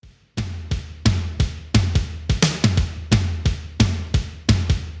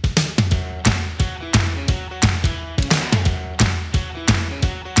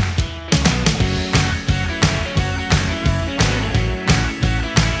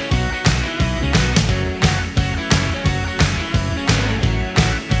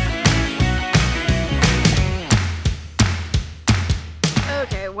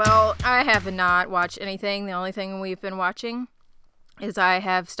have not watched anything. The only thing we've been watching is I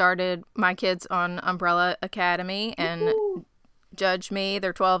have started my kids on Umbrella Academy, and judge me,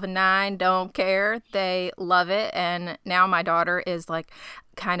 they're 12 and 9, don't care. They love it, and now my daughter is like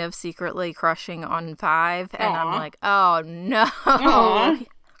kind of secretly crushing on 5, and I'm like, oh no.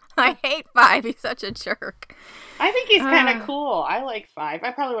 I hate 5. He's such a jerk. I think he's kind of cool. I like 5.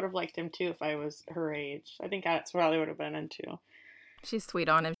 I probably would have liked him too if I was her age. I think that's probably would have been into. She's sweet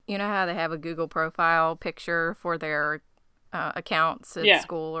on him. You know how they have a Google profile picture for their accounts at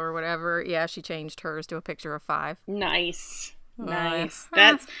school or whatever? Yeah, she changed hers to a picture of 5. Nice.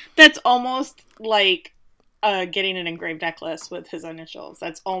 That's almost like getting an engraved necklace with his initials.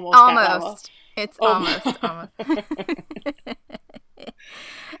 That's almost. It's almost.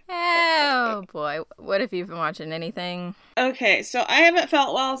 Oh boy, what have you been watching? Anything? Okay, so I haven't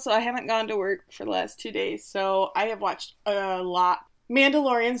felt well, so I haven't gone to work for the last 2 days. So I have watched a lot.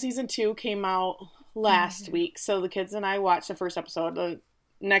 Mandalorian season 2 came out last week, so the kids and I watched the first episode. The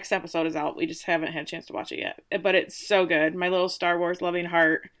next episode is out. We just haven't had a chance to watch it yet, but it's so good. My little Star Wars loving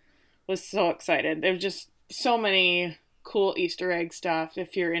heart was so excited. There's just so many cool Easter egg stuff.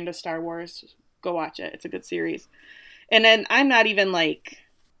 If you're into Star Wars, go watch it. It's a good series. And then I'm not even like,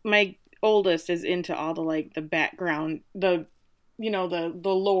 my oldest is into all the like the background, the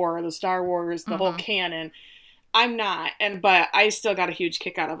lore, the Star Wars, the whole canon. I'm not, but I still got a huge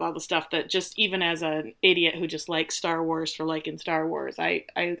kick out of all the stuff that just, even as an idiot who just likes Star Wars for liking Star Wars, I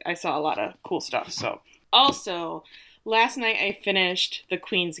saw a lot of cool stuff. So also, last night I finished The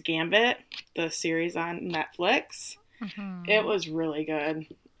Queen's Gambit, the series on Netflix. Mm-hmm. It was really good.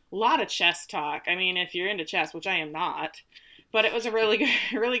 A lot of chess talk. I mean, if you're into chess, which I am not, but it was a really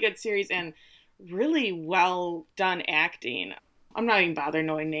good series and really well done acting. I'm not even bothering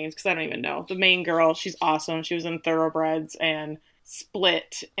knowing names because I don't even know. The main girl, she's awesome. She was in Thoroughbreds and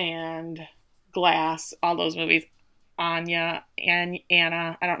Split and Glass, all those movies. Anya and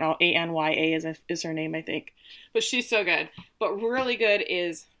Anna, I don't know, Anya is her name, I think. But she's so good. But really good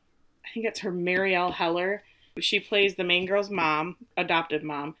is, I think it's her Marielle Heller. She plays the main girl's mom, adopted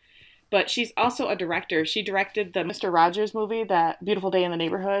mom. But she's also a director. She directed the Mr. Rogers movie, that Beautiful Day in the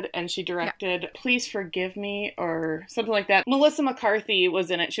Neighborhood, and she directed Please Forgive Me or something like that. Melissa McCarthy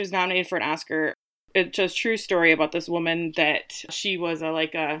was in it. She was nominated for an Oscar. It's a true story about this woman that she was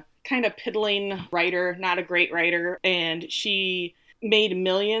a kind of piddling writer, not a great writer, and she made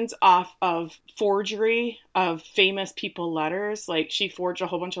millions off of forgery of famous people letters. Like, she forged a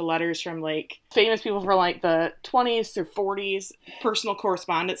whole bunch of letters from like famous people from like the 20s through 40s, personal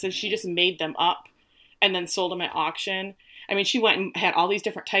correspondences. She just made them up and then sold them at auction. I mean, she went and had all these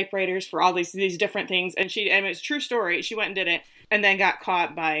different typewriters for all these different things, and it's a true story. She went and did it and then got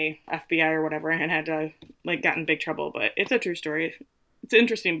caught by FBI or whatever and had to got in big trouble. But it's a true story. It's an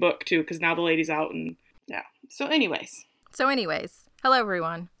interesting book too, because now the lady's out, and yeah. So anyways, hello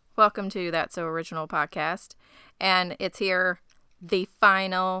everyone. Welcome to That's So Original podcast. And it's here. The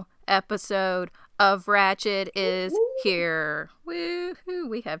final episode of Ratched is here. Woohoo!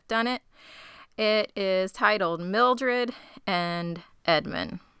 We have done it. It is titled Mildred and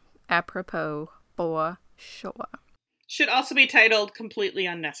Edmund. Apropos for sure. Should also be titled Completely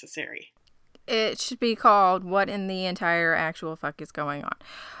Unnecessary. It should be called What in the Entire Actual Fuck is Going On.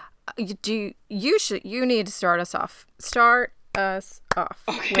 You need to start us off.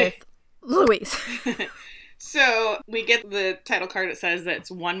 With Louise. So we get the title card that says that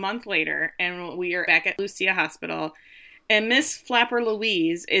it's 1 month later, and we are back at Lucia Hospital, and Miss Flapper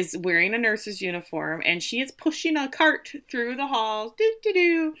Louise is wearing a nurse's uniform, and she is pushing a cart through the halls,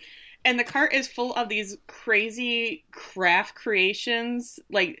 and the cart is full of these crazy craft creations,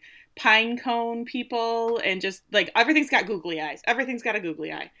 like pine cone people, and just like everything's got googly eyes. Everything's got a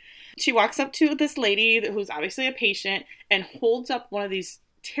googly eye. She walks up to this lady who's obviously a patient and holds up one of these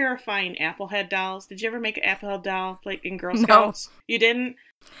terrifying Applehead dolls. Did you ever make an Applehead doll, like in Girl Scouts? No. You didn't?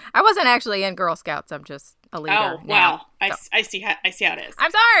 I wasn't actually in Girl Scouts. I'm just a leader. Oh, wow. I see how it is.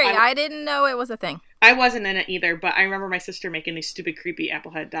 I'm sorry. I didn't know it was a thing. I wasn't in it either, but I remember my sister making these stupid, creepy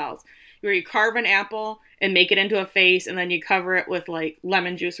Applehead dolls where you carve an apple and make it into a face, and then you cover it with like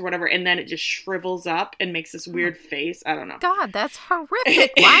lemon juice or whatever, and then it just shrivels up and makes this weird face. I don't know. God, that's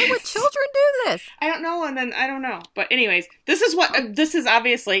horrific. Why would children do this? I don't know, and then I don't know. But anyways, this is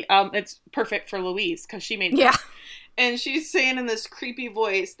obviously it's perfect for Louise because she made this. Yeah. And she's saying in this creepy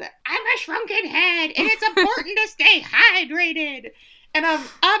voice that I'm a shrunken head and it's important to stay hydrated. And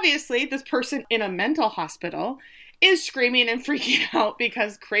obviously this person in a mental hospital is screaming and freaking out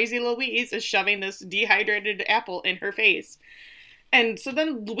because crazy Louise is shoving this dehydrated apple in her face. And so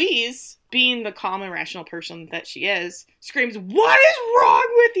then Louise, being the calm and rational person that she is, screams, "What is wrong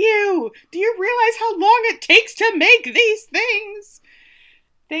with you? Do you realize how long it takes to make these things?"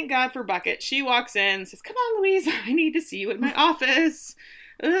 Thank God for Bucket. She walks in and says, "Come on, Louise, I need to see you in my office."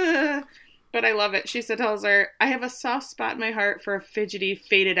 But I love it. She tells her, "I have a soft spot in my heart for a fidgety,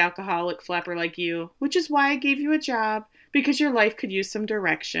 faded alcoholic flapper like you, which is why I gave you a job, because your life could use some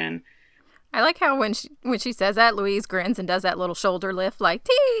direction." I like how when she says that, Louise grins and does that little shoulder lift like,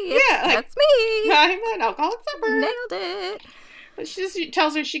 that's me. I'm an alcoholic flapper. Nailed it. But she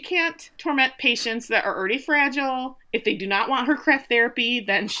tells her she can't torment patients that are already fragile. If they do not want her craft therapy,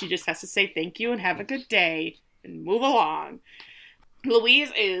 then she just has to say thank you and have a good day and move along.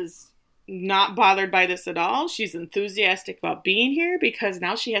 Louise is not bothered by this at all. She's enthusiastic about being here because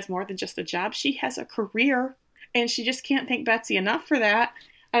now she has more than just a job. She has a career, and she just can't thank Betsy enough for that.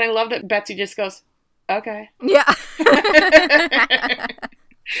 And I love that Betsy just goes, "Okay." Yeah.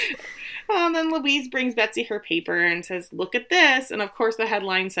 And then Louise brings Betsy her paper and says, "Look at this." And of course the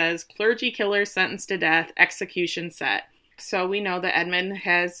headline says, "Clergy killer sentenced to death, execution set." So we know that Edmund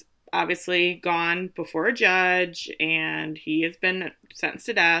has obviously gone before a judge and he has been sentenced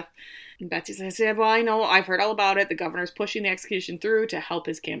to death. And Betsy says, "Yeah, well, I know, I've heard all about it. The governor's pushing the execution through to help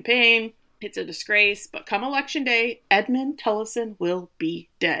his campaign. It's a disgrace, but come election day, Edmund Tullison will be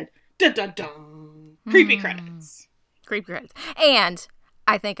dead." Dun dun dun. Creepy credits. Creepy credits. And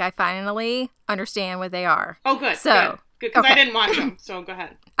I think I finally understand what they are. Oh, good. So, good. Because I didn't watch them, so go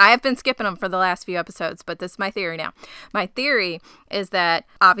ahead. I have been skipping them for the last few episodes, but this is my theory now. My theory is that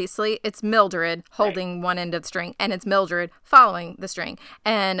obviously it's Mildred holding one end of the string, and it's Mildred following the string.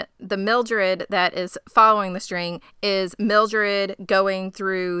 And the Mildred that is following the string is Mildred going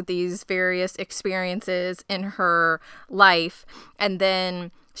through these various experiences in her life, and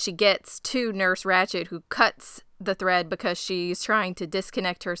then she gets to Nurse Ratched, who cuts the thread because she's trying to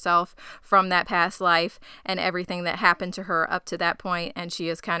disconnect herself from that past life and everything that happened to her up to that point, and she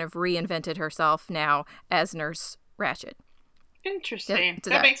has kind of reinvented herself now as Nurse Ratched. Interesting. Does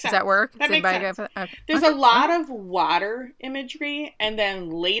that makes sense. Does that work? That makes sense. Okay. There's a lot of water imagery, and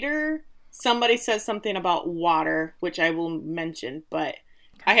then later somebody says something about water, which I will mention, but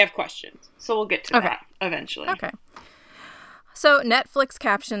I have questions, so we'll get to that eventually. Okay. So Netflix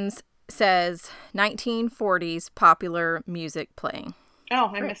captions says 1940s popular music playing.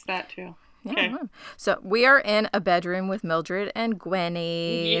 Oh, I missed that too. Yeah. Okay. So we are in a bedroom with Mildred and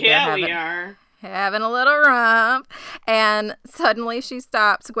Gwenny. Yeah, we are. Having a little romp. And suddenly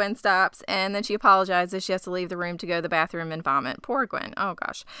Gwen stops, and then she apologizes. She has to leave the room to go to the bathroom and vomit. Poor Gwen. Oh,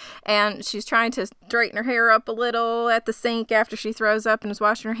 gosh. And she's trying to straighten her hair up a little at the sink after she throws up and is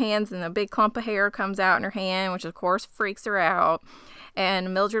washing her hands, and a big clump of hair comes out in her hand, which, of course, freaks her out.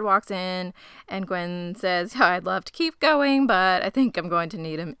 And Mildred walks in, and Gwen says, "I'd love to keep going, but I think I'm going to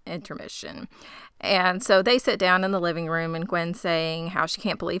need an intermission." And so they sit down in the living room, and Gwen's saying how she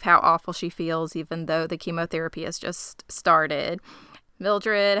can't believe how awful she feels, even though the chemotherapy has just started.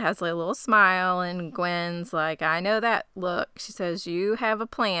 Mildred has a little smile, and Gwen's like, "I know that look." She says, "You have a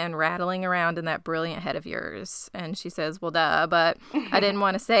plan rattling around in that brilliant head of yours." And she says, "Well, duh, but I didn't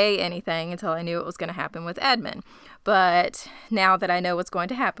want to say anything until I knew what was going to happen with Edmund. But now that I know what's going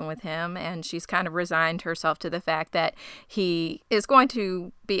to happen with him," and she's kind of resigned herself to the fact that he is going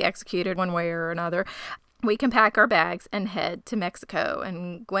to be executed one way or another, "we can pack our bags and head to Mexico."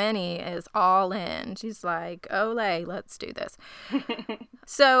 And Gwenny is all in. She's like, "Olé, let's do this."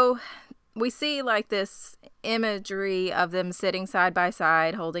 So we see like this imagery of them sitting side by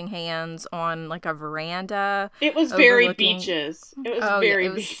side, holding hands on like a veranda. It was very beaches. It was very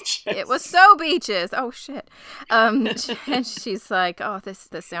beaches. It was so beaches. Oh shit. And she's like, "Oh, this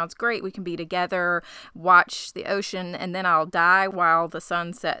sounds great. We can be together, watch the ocean, and then I'll die while the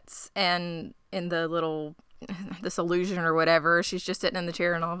sun sets." And in this illusion or whatever, she's just sitting in the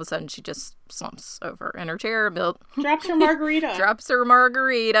chair, and all of a sudden she just slumps over in her chair. Drops her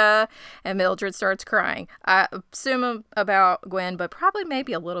margarita. And Mildred starts crying. I assume about Gwen, but probably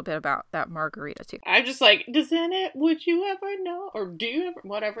maybe a little bit about that margarita too. I'm just like, would you ever know, or do you ever,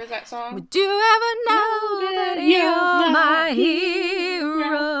 whatever is that song? Would you ever know that you're my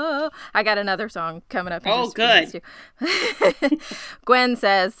hero? I got another song coming up. Oh, good. Gwen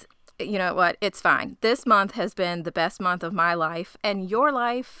says, "You know what? It's fine. This month has been the best month of my life, and your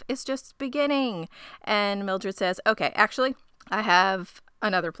life is just beginning." And Mildred says, "Okay, actually, I have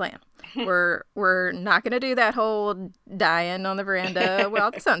another plan. We're not going to do that whole dying on the veranda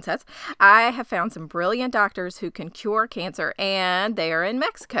while the sun sets. I have found some brilliant doctors who can cure cancer, and they are in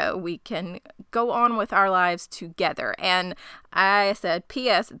Mexico. We can go on with our lives together. And I said,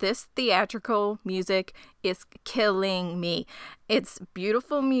 P.S., this theatrical music is killing me. It's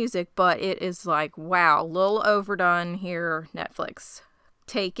beautiful music, but it is like, wow, a little overdone here, Netflix.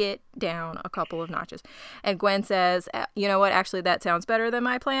 Take it down a couple of notches. And Gwen says, you know what, actually that sounds better than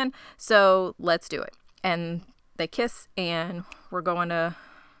my plan, so let's do it. And they kiss, and we're going to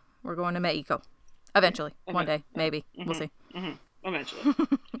Mexico eventually. One day, maybe. We'll see. Eventually.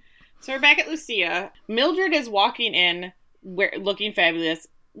 So we're back at Lucia. Mildred is walking in looking fabulous,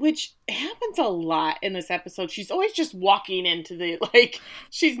 which happens a lot in this episode. She's always just walking into the,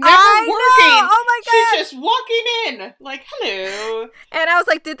 she's never working. Know. Oh my God. She's just walking in, hello. And I was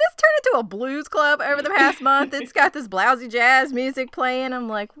like, did this turn into a blues club over the past month? It's got this blousy jazz music playing. I'm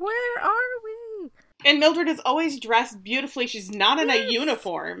like, where are we? And Mildred is always dressed beautifully. She's not in a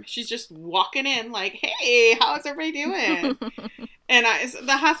uniform. She's just walking in hey, how's everybody doing? And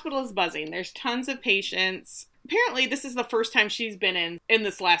the hospital is buzzing. There's tons of patients. Apparently, this is the first time she's been in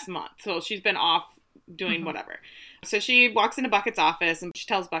this last month. So she's been off doing whatever. So she walks into Bucket's office and she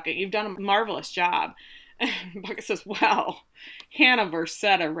tells Bucket, you've done a marvelous job. And Bucket says, well, Hanover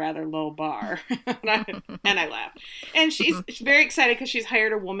set a rather low bar. and I laugh. And she's very excited because she's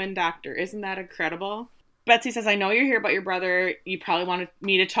hired a woman doctor. Isn't that incredible? Betsy says, I know you're here about your brother. You probably wanted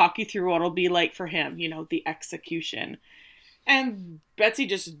me to talk you through what it'll be like for him. The execution. And Betsy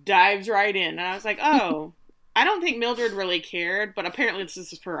just dives right in. And I was like, oh... I don't think Mildred really cared, but apparently this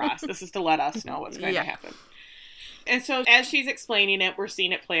is for us. This is to let us know what's going to happen. And so as she's explaining it, we're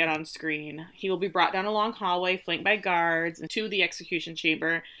seeing it play out on screen. He will be brought down a long hallway flanked by guards to the execution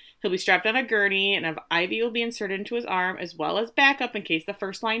chamber. He'll be strapped on a gurney, and an IV will be inserted into his arm, as well as backup in case the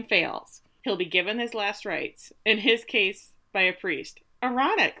first line fails. He'll be given his last rites, in his case, by a priest.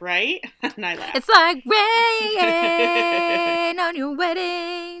 Ironic, right? And I laugh. It's like rain on your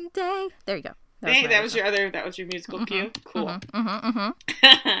wedding day. There you go. That was your musical cue. Cool.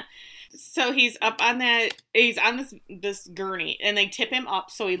 So he's up on he's on this gurney, and they tip him up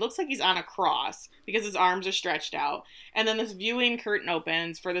so he looks like he's on a cross because his arms are stretched out. And then this viewing curtain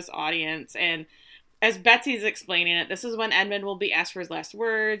opens for this audience, and as Betsy's explaining it, this is when Edmund will be asked for his last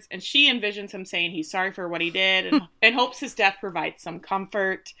words, and she envisions him saying he's sorry for what he did and hopes his death provides some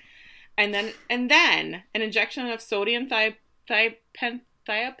comfort. And then an injection of sodium thiopental.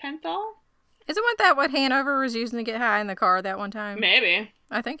 Isn't what Hanover was using to get high in the car that one time? Maybe.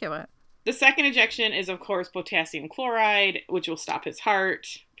 I think it was. The second injection is, of course, potassium chloride, which will stop his heart.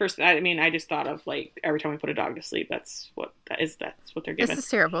 First, I just thought of, every time we put a dog to sleep, that's what they're giving. This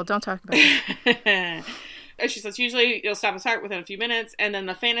is terrible. Don't talk about it. She says, usually it'll stop his heart within a few minutes, and then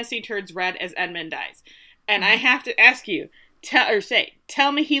the fantasy turns red as Edmund dies. And I have to ask you,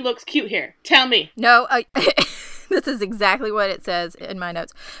 tell me he looks cute here. Tell me. No, this is exactly what it says in my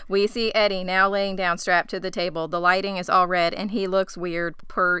notes. We see Eddie now laying down strapped to the table. The lighting is all red, and he looks weird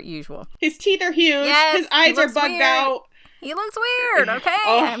per usual. His teeth are huge. Yes, his eyes are bugged out. He looks weird,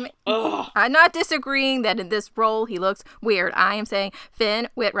 okay? I'm not disagreeing that in this role he looks weird. I am saying Finn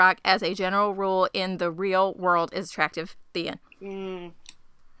Wittrock, as a general rule in the real world, is attractive. The end.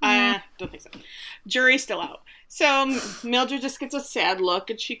 I don't think so. Jury's still out. So Mildred just gets a sad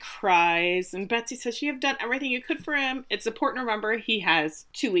look and she cries. And Betsy says, you have done everything you could for him. It's important to remember he has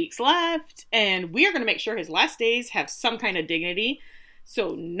 2 weeks left. And we are going to make sure his last days have some kind of dignity.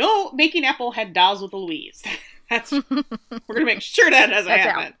 So no making Applehead dolls with Louise. We're going to make sure that doesn't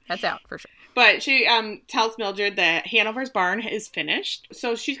happen. That's out for sure. But she tells Mildred that Hanover's barn is finished.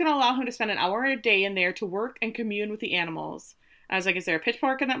 So she's going to allow him to spend an hour a day in there to work and commune with the animals. I was like, is there a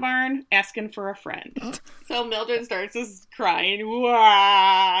pitchfork in that barn? Asking for a friend. So Mildred starts just crying.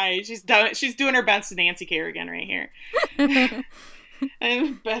 Why? She's doing her best to Nancy Kerrigan right here.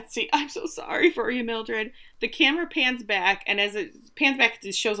 And Betsy, I'm so sorry for you, Mildred. The camera pans back, and as it pans back,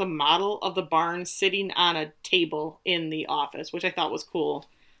 it shows a model of the barn sitting on a table in the office, which I thought was cool.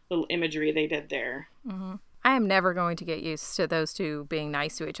 Little imagery they did there. Mm-hmm. I am never going to get used to those two being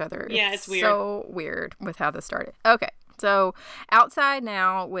nice to each other. Yeah, it's weird. So weird with how this started. Okay. So outside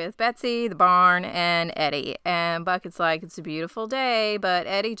now with Betsy, the barn, and Eddie. And Bucket's like, it's a beautiful day, but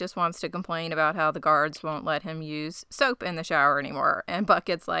Eddie just wants to complain about how the guards won't let him use soap in the shower anymore. And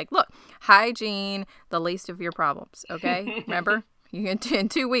Bucket's like, look, hygiene, the least of your problems, okay? Remember? In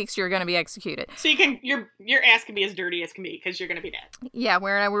 2 weeks, you're going to be executed. So your ass can be as dirty as can be because you're going to be dead. Yeah,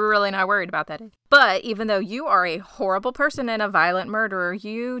 we're really not worried about that. But even though you are a horrible person and a violent murderer,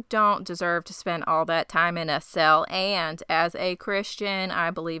 you don't deserve to spend all that time in a cell. And as a Christian,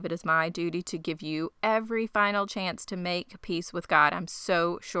 I believe it is my duty to give you every final chance to make peace with God. I'm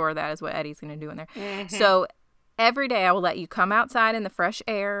so sure that is what Eddie's going to do in there. Mm-hmm. So every day I will let you come outside in the fresh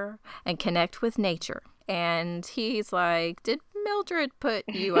air and connect with nature. And he's like, did Mildred put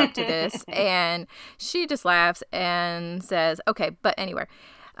you up to this? And she just laughs and says, okay, but anyway,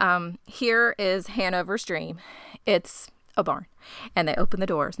 here is Hanover's dream. It's a barn. And they open the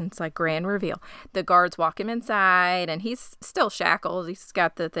doors and it's like grand reveal. The guards walk him inside and he's still shackled. He's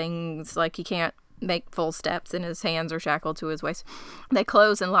got the things like he can't make full steps and his hands are shackled to his waist. They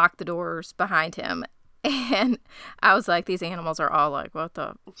close and lock the doors behind him. And I was like, these animals are all like, what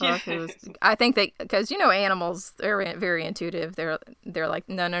the fuck? I think because animals, they're very intuitive. They're like,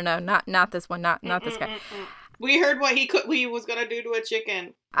 no, not this one, not this guy. We heard what he was gonna do to a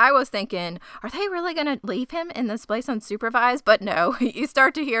chicken. I was thinking, are they really gonna leave him in this place unsupervised? But no, you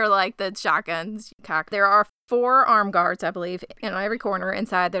start to hear like the shotguns cock. There are 4 armed guards, I believe, in every corner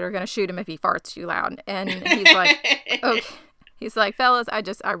inside that are gonna shoot him if he farts too loud. And he's like, okay. He's like, fellas,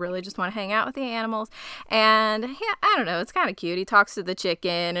 I really just want to hang out with the animals. And yeah, I don't know, it's kind of cute. He talks to the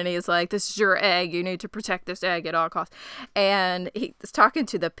chicken and he's like, this is your egg. You need to protect this egg at all costs. And he's talking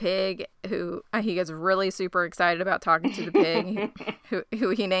to the pig who he gets really super excited about talking to the pig who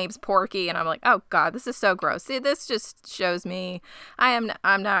he names Porky. And I'm like, oh God, this is so gross. See, this just shows me I'm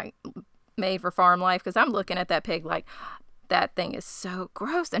not made for farm life because I'm looking at that pig like, that thing is so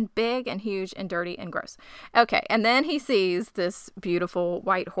gross and big and huge and dirty and gross. Okay, and then he sees this beautiful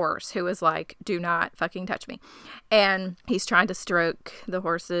white horse who is like, do not fucking touch me. And he's trying to stroke the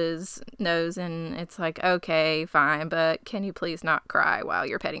horse's nose and it's like, okay, fine, but can you please not cry while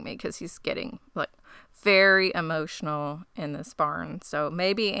you're petting me? Because he's getting like very emotional in this barn. So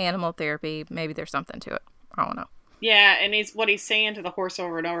maybe animal therapy, maybe there's something to it. I don't know. Yeah, and what he's saying to the horse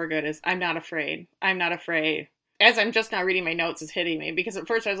over and over again is, I'm not afraid. I'm not afraid. As I'm just now reading my notes, is hitting me because at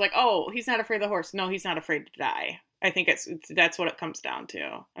first I was like, "Oh, he's not afraid of the horse." No, he's not afraid to die. I think that's what it comes down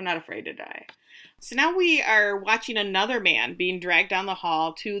to. I'm not afraid to die. So now we are watching another man being dragged down the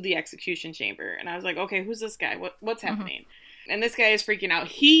hall to the execution chamber, and I was like, "Okay, who's this guy? What's happening?" And this guy is freaking out.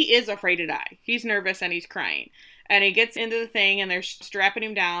 He is afraid to die. He's nervous and he's crying. And he gets into the thing and they're strapping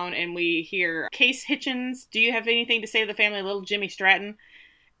him down, and we hear, "Case Hitchens, do you have anything to say to the family, little Jimmy Stratton?"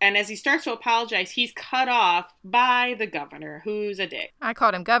 And as he starts to apologize, he's cut off by the governor, who's a dick. I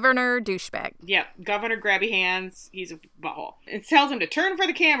called him Governor Douchebag. Yep, Governor Grabby Hands. He's a butthole. It tells him to turn for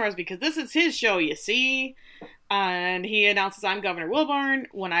the cameras because this is his show, you see. And he announces, I'm Governor Wilburn.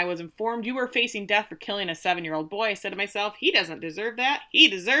 When I was informed you were facing death for killing a 7-year-old boy, I said to myself, he doesn't deserve that. He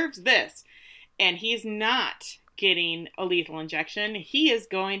deserves this. And he's not getting a lethal injection. He is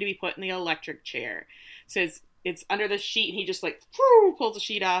going to be put in the electric chair. Says, it's under the sheet, and he just like pulls the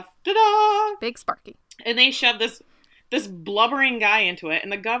sheet off. Ta-da! Big Sparky. And they shove this blubbering guy into it,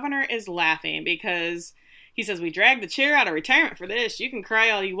 and the governor is laughing because he says, we dragged the chair out of retirement for this. You can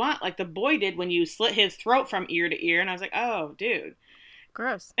cry all you want, like the boy did when you slit his throat from ear to ear. And I was like, oh, dude.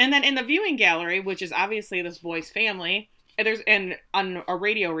 Gross. And then in the viewing gallery, which is obviously this boy's family, a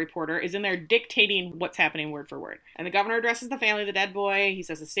radio reporter is in there dictating what's happening word for word. And the governor addresses the family of the dead boy. He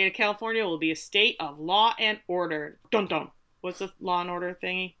says the state of California will be a state of law and order. Dun dun. What's the law and order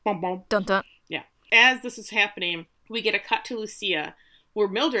thingy? Bum bum. Dun dun. Yeah. As this is happening, we get a cut to Lucia, where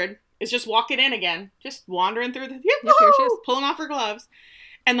Mildred is just walking in again, just wandering through the pulling off her gloves.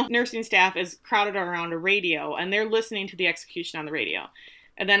 And the nursing staff is crowded around a radio, and they're listening to the execution on the radio.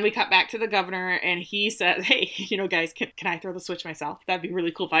 And then we cut back to the governor, and he says, hey, guys, can I throw the switch myself? That'd be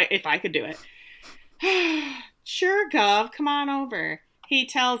really cool if I could do it. Sure, Gov, come on over. He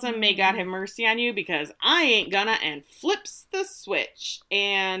tells him, may God have mercy on you, because I ain't gonna, and flips the switch.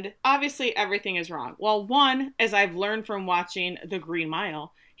 And obviously everything is wrong. Well, one, as I've learned from watching The Green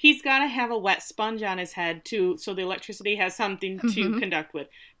Mile, he's got to have a wet sponge on his head so the electricity has something to conduct with.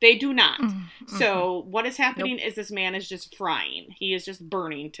 They do not. So what is happening is this man is just frying. He is just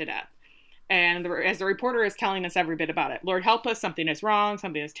burning to death. And as the reporter is telling us every bit about it, Lord help us, something is wrong,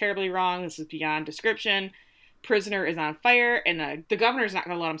 something is terribly wrong, this is beyond description. Prisoner is on fire, and the governor's not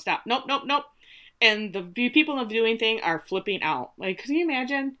going to let him stop. Nope. And the people in the viewing thing are flipping out. Like, can you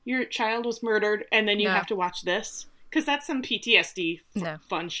imagine your child was murdered, and then you have to watch this? Because that's some PTSD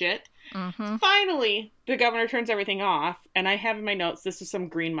fun shit. Finally, the governor turns everything off, and I have in my notes, this is some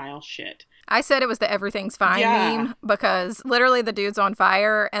Green Mile shit. I said it was the everything's fine meme because literally the dude's on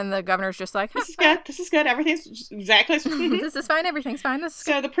fire and the governor's just like, this is good. This is good. Everything's exactly. This is fine. Everything's fine. This is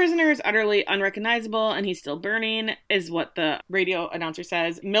so the prisoner is utterly unrecognizable and he's still burning, is what the radio announcer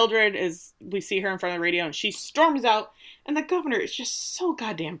says. Mildred we see her in front of the radio and she storms out, and the governor is just so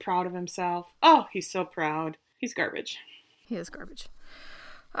goddamn proud of himself. Oh, he's so proud. He's garbage. He is garbage.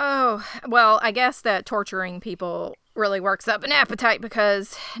 Oh, well, I guess that torturing people really works up an appetite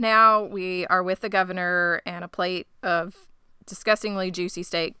because now we are with the governor and a plate of disgustingly juicy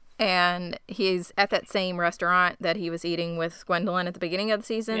steak. And he's at that same restaurant that he was eating with Gwendolyn at the beginning of the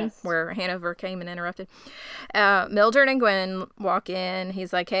season, where Hanover came and interrupted. Mildred and Gwen walk in.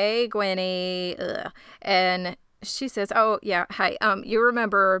 He's like, "Hey, Gwenny." Ugh. And she says, "Oh, yeah, hi. You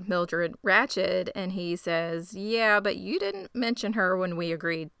remember Mildred Ratched?" And he says, "Yeah, but you didn't mention her when we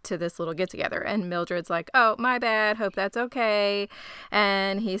agreed to this little get-together." And Mildred's like, "Oh, my bad. Hope that's okay."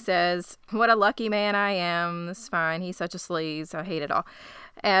 And he says, "What a lucky man I am. This is fine. He's such a sleaze. I hate it all."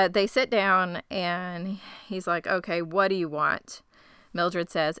 They sit down, and he's like, "Okay, what do you want?" Mildred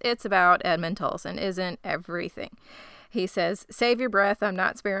says, "It's about Edmund Tulson. Isn't everything?" He says, "Save your breath. I'm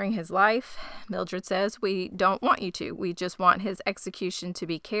not sparing his life." Mildred says, "We don't want you to. We just want his execution to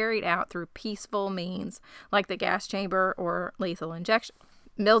be carried out through peaceful means, like the gas chamber or lethal injection."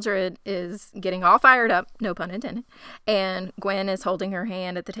 Mildred is getting all fired up, no pun intended, and Gwen is holding her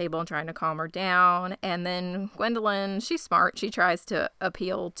hand at the table and trying to calm her down. And then Gwendolyn, she's smart. She tries to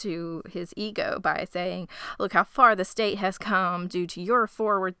appeal to his ego by saying, "Look how far the state has come due to your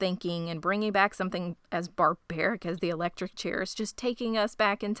forward thinking and bringing back something as barbaric as the electric chair is just taking us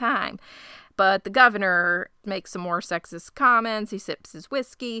back in time." But the governor makes some more sexist comments. He sips his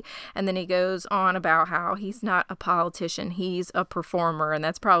whiskey, and then he goes on about how he's not a politician, he's a performer, and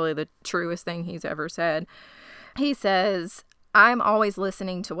that's probably the truest thing he's ever said. He says, "I'm always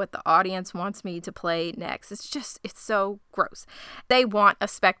listening to what the audience wants me to play next." It's so gross. They want a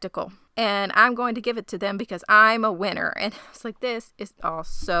spectacle, and I'm going to give it to them because I'm a winner. And it's like, this is all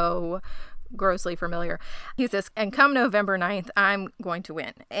so grossly familiar. He says, "And come November 9th, I'm going to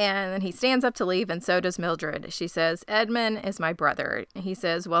win." And then he stands up to leave, and so does Mildred. She says, "Edmund is my brother." He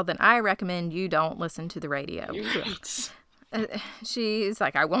says, "Well, then I recommend you don't listen to the radio." Right. She's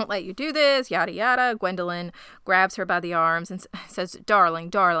like, "I won't let you do this," yada yada. Gwendolyn grabs her by the arms and says, "Darling,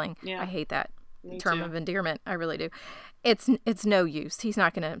 darling." Yeah. I hate that Me term too. of endearment. I really do. It's no use. He's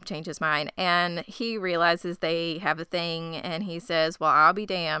not going to change his mind. And he realizes they have a thing, and he says, "Well, I'll be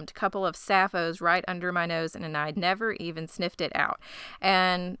damned. Couple of sapphos right under my nose, and I'd never even sniffed it out."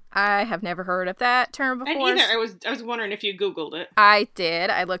 And I have never heard of that term before. And either. I was wondering if you Googled it. I did.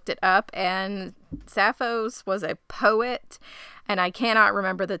 I looked it up, and Sappho's was a poet, and I cannot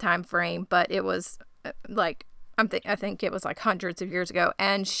remember the time frame, but it was like, I think it was like hundreds of years ago,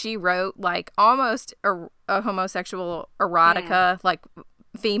 and she wrote like almost a homosexual erotica, like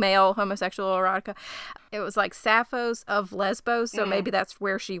female homosexual erotica. It was like Sapphos of Lesbos, so maybe that's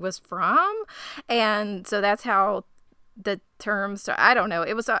where she was from, and so that's how the terms. So I don't know.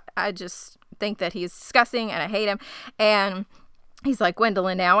 It was. I just think that he's disgusting, and I hate him, and he's like,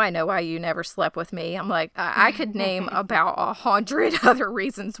 "Gwendolyn, now I know why you never slept with me." I'm like, I could name about 100 other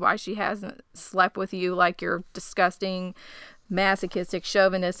reasons why she hasn't slept with you, like your disgusting, masochistic,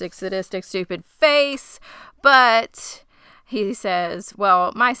 chauvinistic, sadistic, stupid face. But he says,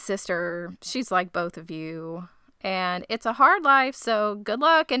 "Well, my sister, she's like both of you, and it's a hard life, so good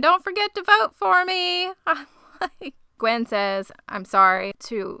luck, and don't forget to vote for me." Gwen says, "I'm sorry,"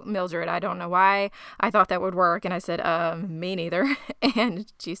 to Mildred. "I don't know why I thought that would work." And I said, "Me neither."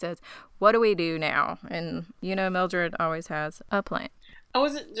 And she says, "What do we do now?" And Mildred always has a plan. Oh,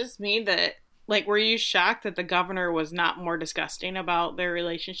 was it just me that, like, were you shocked that the governor was not more disgusting about their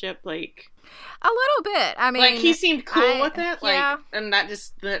relationship? Like, a little bit. I mean, like, he seemed cool with it, like, yeah. and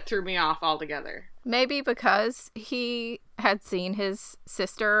that threw me off altogether. Maybe because he had seen his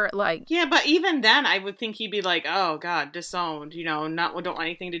sister, like... Yeah, but even then, I would think he'd be like, "Oh, God, disowned, don't want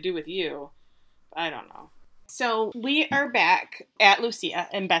anything to do with you." I don't know. So, we are back at Lucia,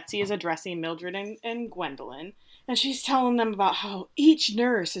 and Betsy is addressing Mildred and Gwendolyn, and she's telling them about how each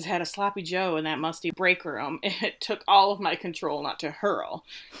nurse has had a sloppy Joe in that musty break room, and it took all of my control not to hurl.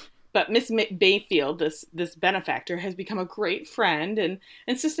 But Miss Bayfield, this benefactor, has become a great friend and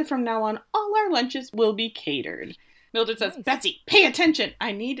insisted from now on all our lunches will be catered. Mildred says, Nice. "Betsy, pay attention.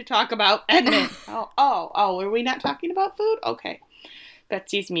 I need to talk about Edmund." Oh, are we not talking about food? Okay.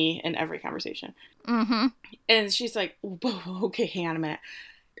 Betsy's me in every conversation. Mm-hmm. And she's like, "Whoa, okay, hang on a minute.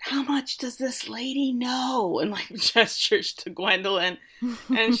 how much does this lady know? And like gestures to Gwendolyn.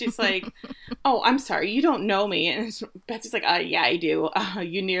 And she's like, oh, I'm sorry, you don't know me. And Betsy's like, yeah, I do.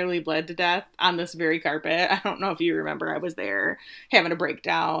 You nearly bled to death on this very carpet. I don't know if you remember, I was there having a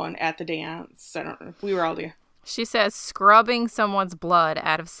breakdown at the dance. I don't know. We were all there. She says scrubbing someone's blood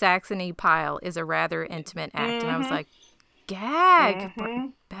out of Saxony pile is a rather intimate act. And I was like, gag.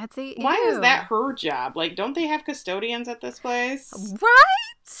 Betsy, ew. Why is that her job? Like, don't they have custodians at this place?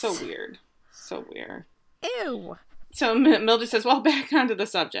 Right? So weird. So weird. Ew. So Mildred says, well, back onto the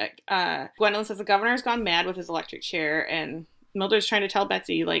subject. Gwendolyn says the governor's gone mad with his electric chair, and Mildred's trying to tell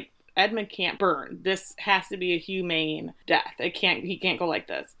Betsy, like, Edmund can't burn. This has to be a humane death. He can't go like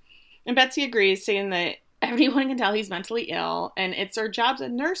this. And Betsy agrees, saying that everyone can tell he's mentally ill, and it's our jobs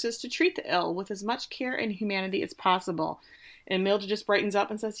as nurses to treat the ill with as much care and humanity as possible. And Mildred just brightens up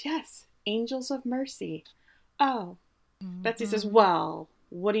and says, yes, angels of mercy. Oh. Mm-hmm. Betsy says, well,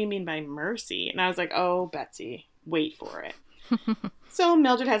 what do you mean by mercy? And I was like, oh, Betsy, wait for it. So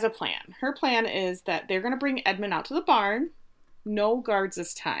Mildred has a plan. Her plan is that they're going to bring Edmund out to the barn. No guards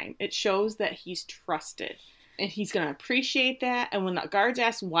this time. It shows that he's trusted. And he's going to appreciate that. And when the guards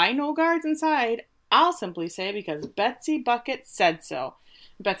ask why no guards inside, I'll simply say because Betsy Bucket said so.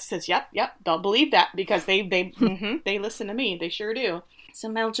 Betsy says, yep, they'll believe that because they listen to me. They sure do. So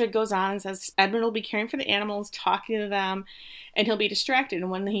Mildred goes on and says Edmund will be caring for the animals, talking to them, and he'll be distracted.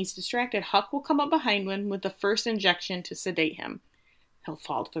 And when he's distracted, Huck will come up behind him with the first injection to sedate him. He'll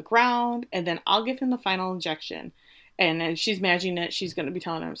fall to the ground, and then I'll give him the final injection. And then she's imagining that she's going to be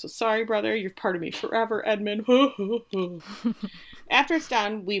telling him, I'm so sorry, brother. You're part of me forever, Edmund. After it's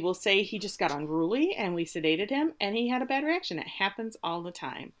done, we will say he just got unruly and we sedated him and he had a bad reaction. It happens all the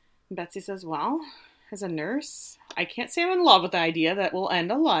time. And Betsy says, well, as a nurse, I can't say I'm in love with the idea that we'll end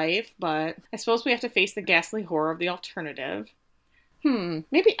a life, but I suppose we have to face the ghastly horror of the alternative.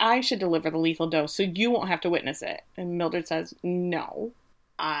 Maybe I should deliver the lethal dose so you won't have to witness it. And Mildred says, no.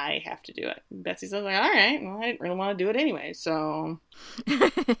 I have to do it. Betsy says, like, all right, well, I didn't really want to do it anyway, so.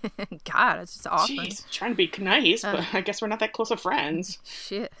 God, it's just awesome. Jeez, trying to be nice, but I guess we're not that close of friends.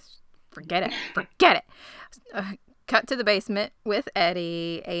 Shit. Forget it. Cut to the basement with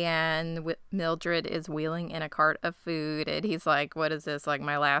Eddie, and Mildred is wheeling in a cart of food, and he's like, what is this, like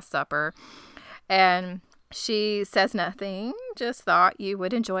my last supper? And she says nothing, just thought you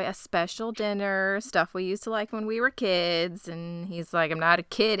would enjoy a special dinner, stuff we used to like when we were kids. And he's like, I'm not a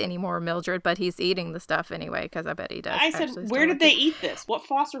kid anymore, Mildred, but he's eating the stuff anyway, because I bet he does. I said, where did they eat this? What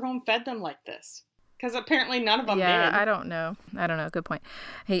foster home fed them like this? Because apparently none of them did. Yeah, I don't know. Good point.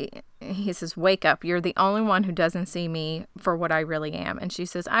 He says, wake up. You're the only one who doesn't see me for what I really am. And she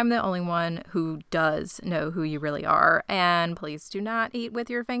says, I'm the only one who does know who you really are. And please do not eat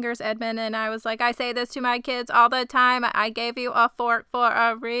with your fingers, Edmund. And I was like, I say this to my kids all the time. I gave you a fork for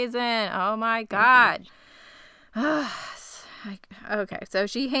a reason. Oh, my God. Okay, so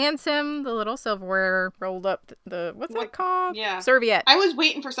she hands him the little silverware rolled up, what's that called? Yeah. Serviette. I was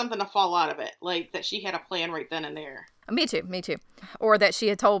waiting for something to fall out of it, like that she had a plan right then and there. Me too. Or that she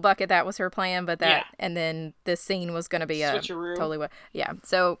had told Bucket that was her plan, but that, and then this scene was going to be switcheroo.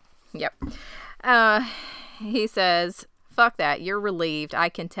 So, yep. He says, fuck that, you're relieved, I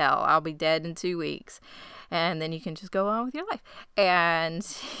can tell, I'll be dead in 2 weeks. And then you can just go on with your life. And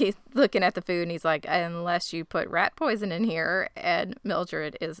he's looking at the food and he's like, unless you put rat poison in here. And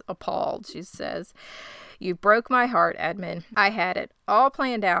Mildred is appalled. She says, you broke my heart, Edmund. I had it all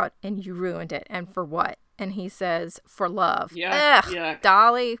planned out and you ruined it. And for what? And he saes, for love. Yeah. Ugh, yeah.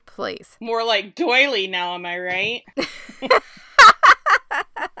 Dolly, please. More like doily now, am I right?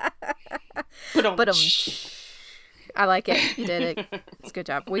 But I like it. You did it. It's a good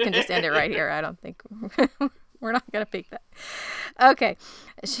job. We can just end it right here. I don't think we're not going to pick that. Okay.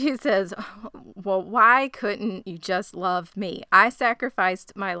 She says, well, why couldn't you just love me? I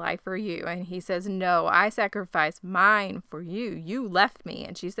sacrificed my life for you. And he says, no, I sacrificed mine for you. You left me.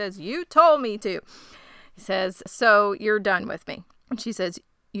 And she says, you told me to. He says, so you're done with me. And she says,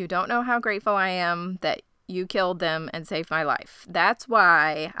 you don't know how grateful I am that you killed them and saved my life. That's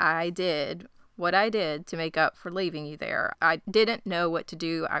why I did what I did to make up for leaving you there. I didn't know what to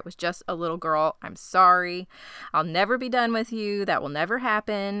do. I was just a little girl. I'm sorry. I'll never be done with you. That will never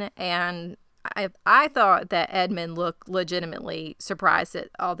happen. And I thought that Edmund looked legitimately surprised at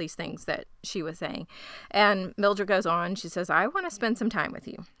all these things that she was saying. And Mildred goes on. She says, I want to spend some time with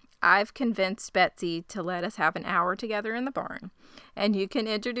you. I've convinced Betsy to let us have an hour together in the barn. And you can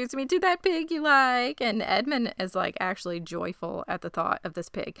introduce me to that pig you like. And Edmund is like actually joyful at the thought of this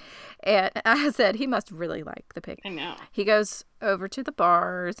pig. And I said, he must really like the pig. I know. He goes over to the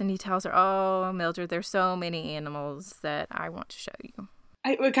bars and he tells her, oh, Mildred, there's so many animals that I want to show you.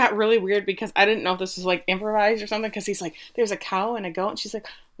 It got really weird because I didn't know if this was like improvised or something, because he's like, there's a cow and a goat, and she's like,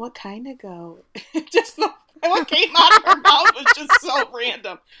 what kind of goat? Just what came out of her mouth was just so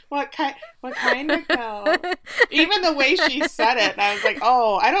random. What kind of goat? Even the way she said it, and I was like,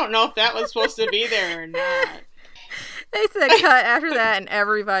 oh, I don't know if that was supposed to be there or not. They said cut after that, and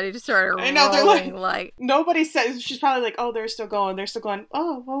everybody just started rolling. They're like nobody says. She's probably like, oh, they're still going. They're still going.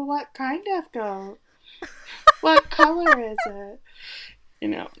 Oh, well, what kind of goat? What color is it? You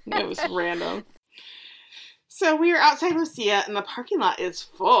know, it was random. So we were outside Lucia, and the parking lot is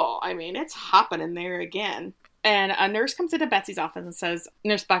full. I mean, it's hopping in there again. And a nurse comes into Betsy's office and says,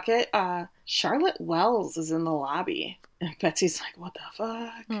 Nurse Bucket, Charlotte Wells is in the lobby. And Betsy's like, what the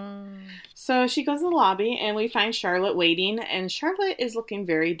fuck? So she goes to the lobby, and we find Charlotte waiting, and Charlotte is looking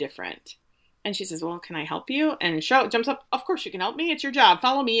very different. And she says, well, can I help you? And Charlotte jumps up, of course you can help me. It's your job.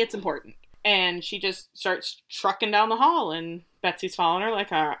 Follow me. It's important. And she just starts trucking down the hall, and Betsy's following her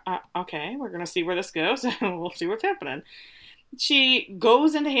like, okay, we're going to see where this goes. We'll see what's happening. She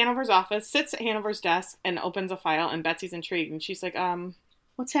goes into Hanover's office, sits at Hanover's desk, and opens a file, and Betsy's intrigued. And she's like,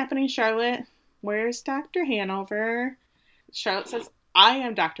 what's happening, Charlotte? Where's Dr. Hanover? Charlotte says, I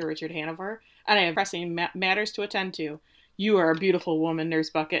am Dr. Richard Hanover, and I have pressing matters to attend to. You are a beautiful woman, Nurse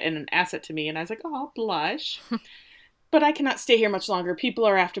Bucket, and an asset to me. And I was like, oh, I'll blush. But I cannot stay here much longer. People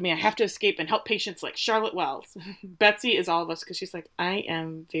are after me. I have to escape and help patients like Charlotte Wells. Betsy is all of us because she's like, I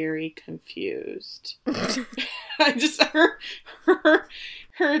am very confused. I just,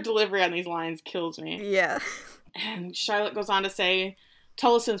 her delivery on these lines kills me. Yeah. And Charlotte goes on to say,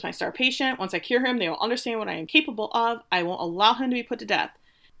 Tolleson is my star patient. Once I cure him, they will understand what I am capable of. I won't allow him to be put to death.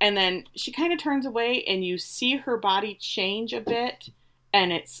 And then she kind of turns away, and you see her body change a bit.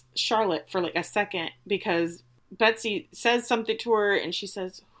 And it's Charlotte for like a second, because Betsy says something to her, and she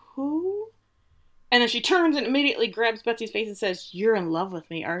says, who? And then she turns and immediately grabs Betsy's face and says, you're in love with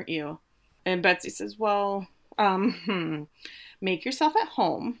me, aren't you? And Betsy says, well, make yourself at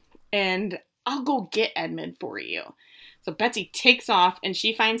home, and I'll go get Edmund for you. So Betsy takes off, and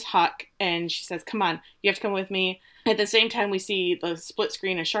she finds Huck, and she says, come on, you have to come with me. At the same time, we see the split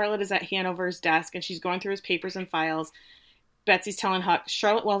screen, and Charlotte is at Hanover's desk, and she's going through his papers and files. Betsy's telling Huck,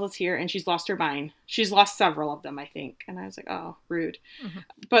 Charlotte Wells is here, and she's lost her mind. She's lost several of them, I think. And I was like, oh, rude. Mm-hmm.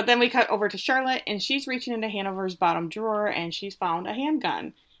 But then we cut over to Charlotte, and she's reaching into Hanover's bottom drawer, and she's found a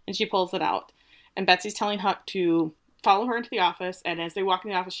handgun. And she pulls it out. And Betsy's telling Huck to follow her into the office, and as they walk in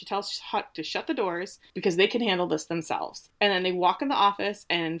the office, she tells Huck to shut the doors, because they can handle this themselves. And then they walk in the office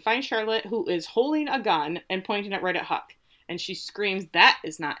and find Charlotte, who is holding a gun and pointing it right at Huck. And she screams, that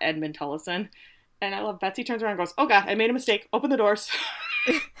is not Edmund Tolleson. And I love Betsy turns around and goes, oh God, I made a mistake. Open the doors.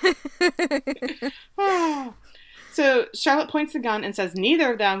 So Charlotte points the gun and says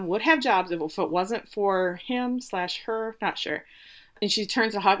neither of them would have jobs if it wasn't for him/her, not sure. And she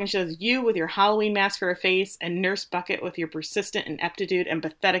turns to Huck and she says, you with your Halloween mask for a face, and Nurse Bucket with your persistent ineptitude and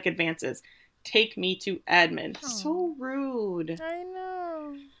pathetic advances. Take me to Edmund. Oh, so rude. I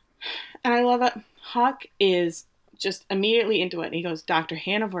know. And I love it. Huck is just immediately into it. And he goes, Dr.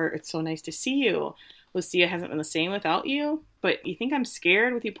 Hanover, it's so nice to see you. Lucia hasn't been the same without you, but you think I'm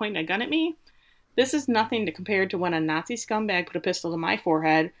scared with you pointing a gun at me? This is nothing to compare to when a Nazi scumbag put a pistol to my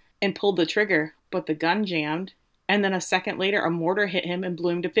forehead and pulled the trigger, but the gun jammed, and then a second later a mortar hit him and blew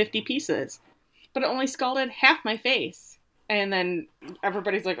him to 50 pieces. But it only scalded half my face. And then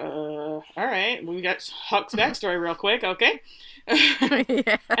everybody's like, all right, we got Huck's backstory real quick, okay?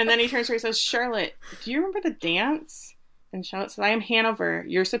 Yeah. And then he turns to her and says, Charlotte, do you remember the dance? And Charlotte says, I am Hanover.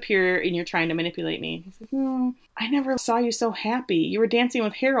 You're superior and you're trying to manipulate me. He says, I never saw you so happy. You were dancing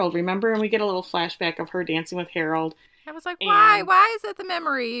with Harold, remember? And we get a little flashback of her dancing with Harold. I was like, why? Why is that the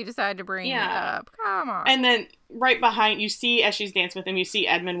memory you decided to bring up? Come on. And then right behind, you see, as she's dancing with him, you see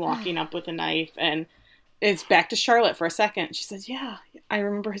Edmund walking up with a knife, and it's back to Charlotte for a second. She says, yeah, I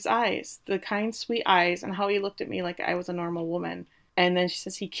remember his eyes, the kind, sweet eyes, and how he looked at me like I was a normal woman. And then she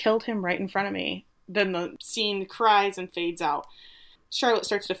says, he killed him right in front of me. Then the scene cries and fades out. Charlotte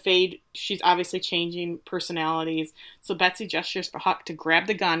starts to fade. She's obviously changing personalities. So Betsy gestures for Huck to grab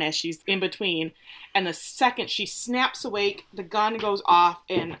the gun as she's in between. And the second she snaps awake, the gun goes off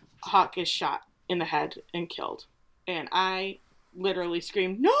and Huck is shot in the head and killed. And I literally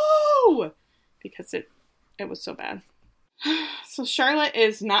screamed, no! Because it was so bad. So Charlotte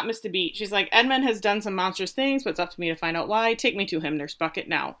is not missed a beat. She's like, Edmund has done some monstrous things, but it's up to me to find out why. Take me to him, Nurse Bucket,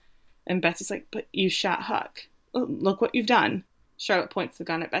 now. And Betsy's like, but you shot Huck. Look what you've done. Charlotte points the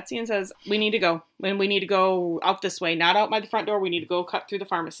gun at Betsy and says, we need to go. And we need to go out this way, not out by the front door. We need to go cut through the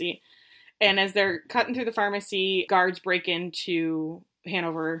pharmacy. And as they're cutting through the pharmacy, guards break into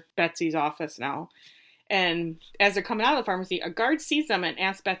Hanover, Betsy's office now. And as they're coming out of the pharmacy, a guard sees them and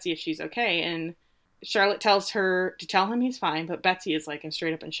asks Betsy if she's okay. And Charlotte tells her to tell him he's fine, but Betsy is like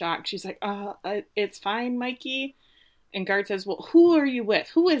straight up in shock. She's like, it's fine, Mikey. And guard says, well, who are you with?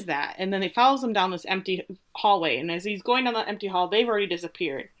 Who is that? And then he follows him down this empty hallway. And as he's going down that empty hall, they've already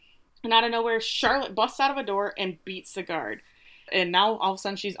disappeared. And out of nowhere, Charlotte busts out of a door and beats the guard. And now all of a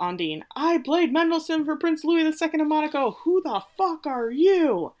sudden she's Undine. I played Mendelssohn for Prince Louis II of Monaco. Who the fuck are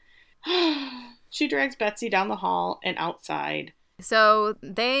you? She drags Betsy down the hall and outside. So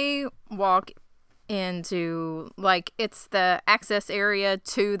they walk into, like, it's the access area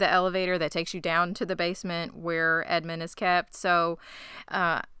to the elevator that takes you down to the basement where Edmund is kept. So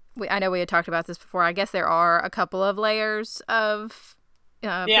I know we had talked about this before. I guess there are a couple of layers of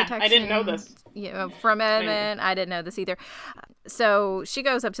protection. I didn't know this. From Edmund. I didn't know this either. So she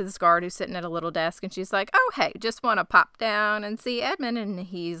goes up to this guard who's sitting at a little desk, and she's like, oh, hey, just want to pop down and see Edmund. And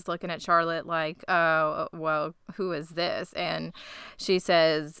he's looking at Charlotte like, oh, well, who is this? And she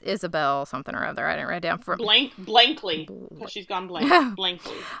says, Isabel something or other. I didn't write down. Blankly. Because she's gone blank.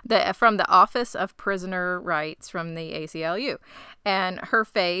 Blankly. From the Office of Prisoner Rights from the ACLU. And her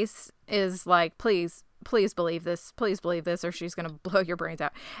face is like, please believe this, or she's going to blow your brains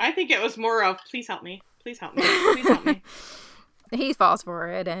out. I think it was more of, please help me, please help me, please help me. He falls for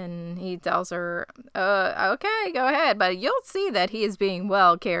it, and he tells her, okay, go ahead, but you'll see that he is being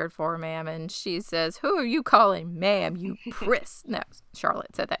well cared for, ma'am. And she says, who are you calling ma'am, you priss? No,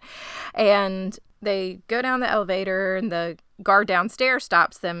 Charlotte said that. And they go down the elevator, and the guard downstairs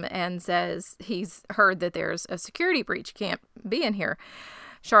stops them and says he's heard that there's a security breach, can't be in here.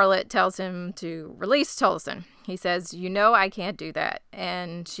 Charlotte tells him to release Tolson. He says, I can't do that.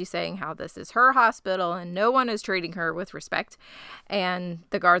 And she's saying how this is her hospital and no one is treating her with respect. And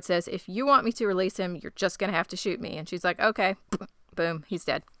the guard says, if you want me to release him, you're just going to have to shoot me. And she's like, okay. Boom, he's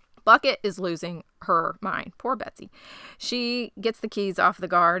dead. Bucket is losing her mind. Poor Betsy. She gets the keys off the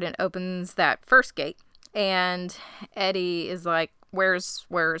guard and opens that first gate. And Eddie is like, Where's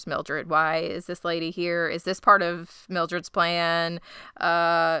Mildred? Why is this lady here? Is this part of Mildred's plan?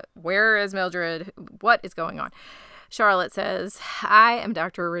 Where is Mildred? What is going on? Charlotte says, I am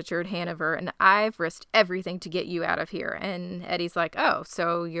Dr. Richard Hanover, and I've risked everything to get you out of here. And Eddie's like, oh,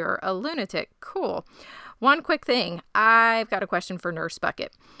 so you're a lunatic. Cool. One quick thing. I've got a question for Nurse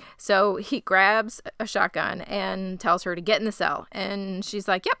Bucket. So he grabs a shotgun and tells her to get in the cell. And she's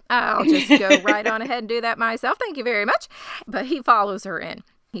like, yep, I'll just go right on ahead and do that myself. Thank you very much. But he follows her in.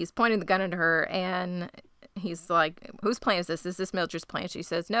 He's pointing the gun at her, and he's like, whose plan is this? Is this Mildred's plan? She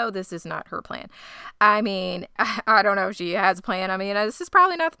says, no, this is not her plan. I mean, I don't know if she has a plan. I mean, this is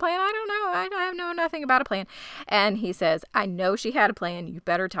probably not the plan. I don't know. I know nothing about a plan. And he says, I know she had a plan. You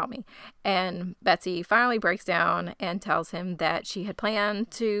better tell me. And Betsy finally breaks down and tells him that she had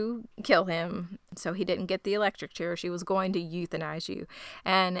planned to kill him so he didn't get the electric chair. She was going to euthanize you.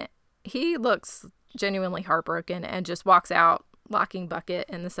 And he looks genuinely heartbroken and just walks out, locking Bucket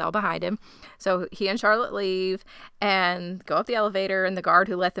in the cell behind him. So he and Charlotte leave and go up the elevator, and the guard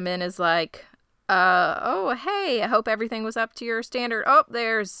who let them in is like, oh, hey, I hope everything was up to your standard. Oh,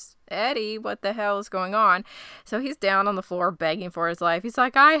 there's Eddie. What the hell is going on? So he's down on the floor begging for his life. He's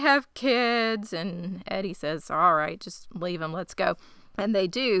like, I have kids. And Eddie says, all right, just leave him. Let's go. And they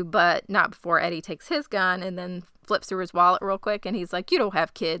do, but not before Eddie takes his gun and then flips through his wallet real quick. And he's like, you don't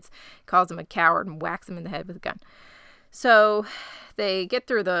have kids. Calls him a coward and whacks him in the head with a gun. So they get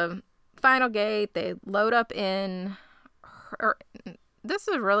through the final gate. They load up in her. This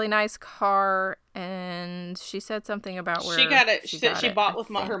is a really nice car, and she said something about where she got it. She said she bought with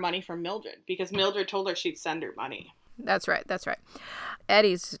her money from Mildred because Mildred told her she'd send her money. That's right.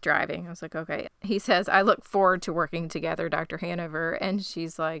 Eddie's driving. I was like, okay. He says, I look forward to working together, Dr. Hanover. And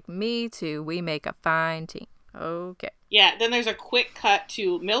she's like, me too. We make a fine team. Okay. Yeah, then there's a quick cut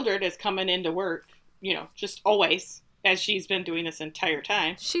to Mildred is coming into work, just always, as she's been doing this entire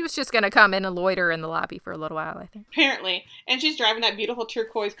time. She was just going to come in and loiter in the lobby for a little while, I think. Apparently. And she's driving that beautiful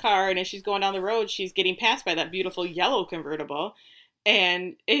turquoise car, and as she's going down the road, she's getting passed by that beautiful yellow convertible.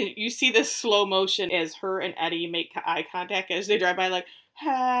 And you see this slow motion as her and Eddie make eye contact as they drive by, like,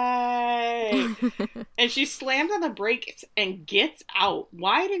 hey. And she slams on the brakes and gets out.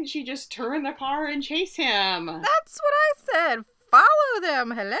 Why didn't she just turn the car and chase him? That's what I said. Follow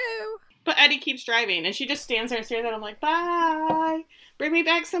them. Hello. But Eddie keeps driving, and she just stands there and stares at him like, bye. Bring me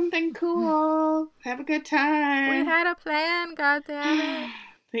back something cool. Have a good time. We had a plan, goddammit.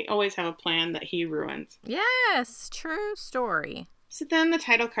 They always have a plan that he ruins. Yes, true story. So then the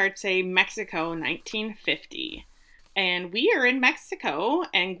title cards say Mexico 1950. And we are in Mexico,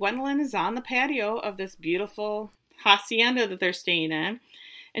 and Gwendolyn is on the patio of this beautiful hacienda that they're staying in.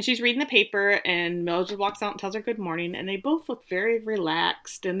 And she's reading the paper, and Mildred walks out and tells her good morning, and they both look very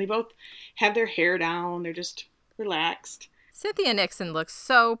relaxed, and they both have their hair down. They're just relaxed. Cynthia Nixon looks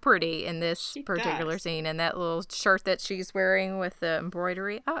so pretty in this particular does. scene, and that little shirt that she's wearing with the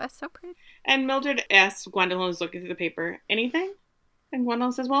embroidery. Oh, that's so pretty. And Mildred asks Gwendolyn, who's looking through the paper, anything? And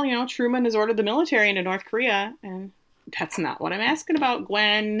Gwendolyn says, well, Truman has ordered the military into North Korea, and that's not what I'm asking about,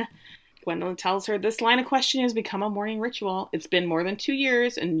 Gwen. Gwendolyn tells her this line of questioning has become a morning ritual. It's been more than 2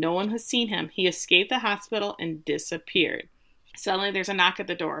 years, and no one has seen him. He escaped the hospital and disappeared. Suddenly, there's a knock at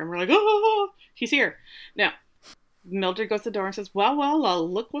the door, and we're like, oh, he's here. Now, Mildred goes to the door and says, well,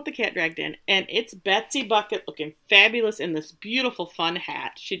 look what the cat dragged in. And it's Betsy Bucket looking fabulous in this beautiful, fun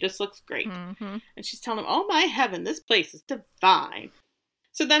hat. She just looks great. Mm-hmm. And she's telling him, oh, my heaven, this place is divine.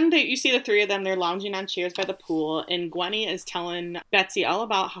 So then you see the three of them. They're lounging on chairs by the pool. And Gwenny is telling Betsy all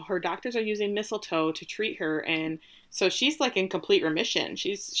about how her doctors are using mistletoe to treat her. And so she's like in complete remission.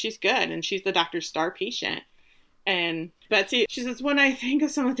 She's good. And she's the doctor's star patient. And Betsy, she says, when I think of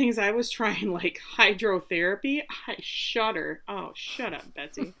some of the things I was trying, like hydrotherapy, I shudder. Oh, shut up,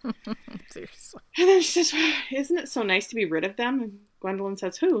 Betsy. Seriously. And then she says, well, isn't it so nice to be rid of them? And Gwendolyn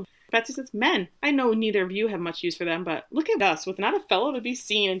says, who? Betsy says, men. I know neither of you have much use for them, but look at us, with not a fellow to be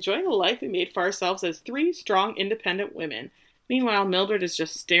seen, enjoying the life we made for ourselves as 3 strong, independent women. Meanwhile, Mildred is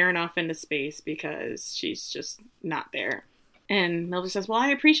just staring off into space because she's just not there. And Mildred says, well, I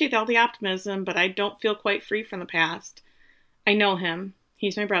appreciate all the optimism, but I don't feel quite free from the past. I know him.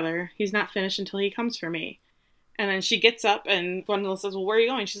 He's my brother. He's not finished until he comes for me. And then she gets up and Gwendolyn says, well, where are you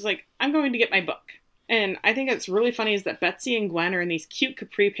going? She's like, I'm going to get my book. And I think it's really funny is that Betsy and Gwen are in these cute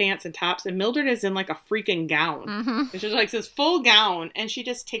capri pants and tops, and Mildred is in like a freaking gown. Mm-hmm. She's like this full gown, and she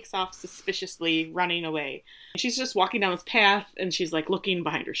just takes off suspiciously, running away. She's just walking down this path, and she's like looking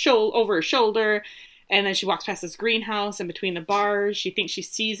behind her over her shoulder. And then she walks past this greenhouse, and between the bars, she thinks she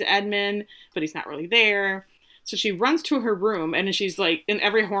sees Edmund, but he's not really there. So she runs to her room, and she's like, in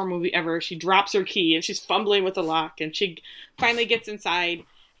every horror movie ever, she drops her key, and she's fumbling with the lock, and she finally gets inside.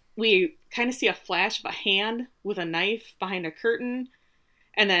 We kind of see a flash of a hand with a knife behind a curtain.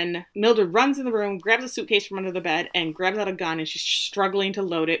 And then Mildred runs in the room, grabs a suitcase from under the bed, and grabs out a gun, and she's struggling to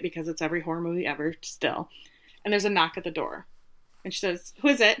load it because it's every horror movie ever still. And there's a knock at the door. And she says, who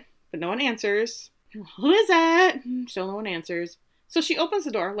is it? But no one answers. Who is it? Still no one answers. So she opens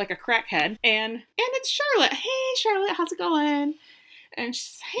the door like a crackhead, and it's Charlotte. Hey, Charlotte, how's it going? And she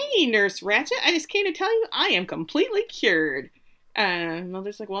says, hey, Nurse Ratched, I just came to tell you I am completely cured. And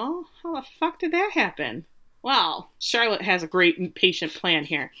Mildred's like, well, how the fuck did that happen? Well, Charlotte has a great patient plan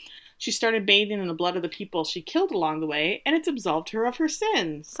here. She started bathing in the blood of the people she killed along the way, and it's absolved her of her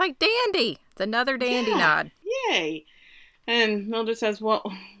sins. It's like Dandy. It's another Dandy nod. Yay. And Mildred says, well,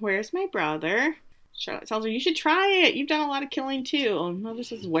 where's my brother? Charlotte tells her, you should try it. You've done a lot of killing too. And Mildred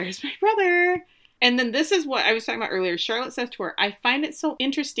says, where's my brother? And then this is what I was talking about earlier. Charlotte says to her, I find it so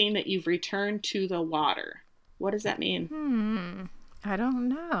interesting that you've returned to the water. What does that mean? I don't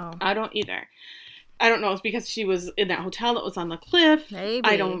know. I don't either. I don't know. It's because she was in that hotel that was on the cliff. Maybe.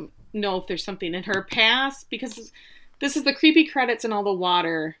 I don't know if there's something in her past, because this is the creepy credits and all the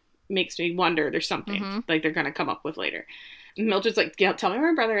water makes me wonder there's something like they're going to come up with later. And Mildred's like, yeah, tell me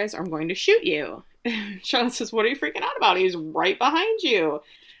where my brother is or I'm going to shoot you. Charlotte says, what are you freaking out about? He's right behind you.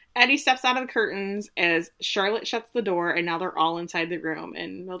 Eddie steps out of the curtains as Charlotte shuts the door, and now they're all inside the room.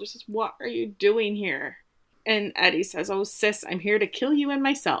 And Mildred says, what are you doing here? And Eddie says, oh, sis, I'm here to kill you and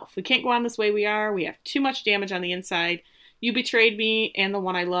myself. We can't go on this way we are. We have too much damage on the inside. You betrayed me and the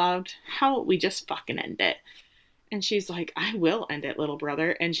one I loved. How about we just fucking end it? And she's like, I will end it, little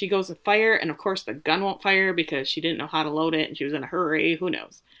brother. And she goes to fire, and of course the gun won't fire because she didn't know how to load it, and she was in a hurry. Who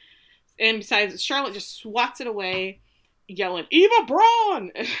knows? And besides, Charlotte just swats it away, yelling, Eva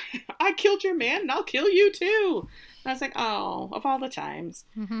Braun! I killed your man, and I'll kill you too. And I was like, oh, of all the times.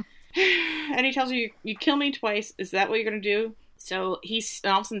 And he tells her, you kill me twice. Is that what you're going to do? So he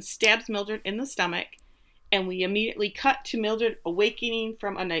all of a sudden stabs Mildred in the stomach, and we immediately cut to Mildred awakening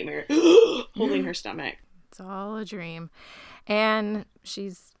from a nightmare, holding her stomach. It's all a dream. And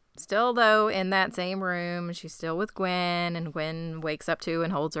she's still, though, in that same room. She's still with Gwen, and Gwen wakes up too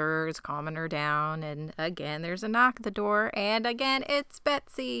and holds her, is calming her down. And again, there's a knock at the door, and again, it's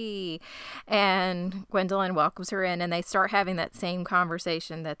Betsy. And Gwendolyn welcomes her in, and they start having that same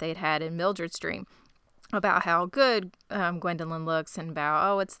conversation that they'd had in Mildred's dream about how good Gwendolyn looks, and about,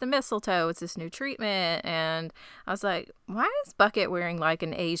 oh, it's the mistletoe, it's this new treatment. And I was like, why is Bucket wearing like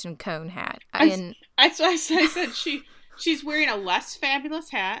an Asian cone hat? I said She's wearing a less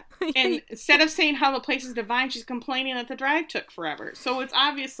fabulous hat. And instead of saying how the place is divine, she's complaining that the drive took forever. So it's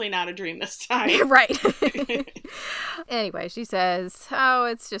obviously not a dream this time. Right. Anyway, she says, oh,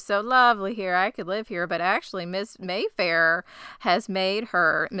 it's just so lovely here. I could live here. But actually, Miss Mayfair has made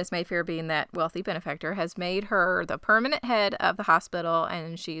her, Miss Mayfair being that wealthy benefactor, has made her the permanent head of the hospital.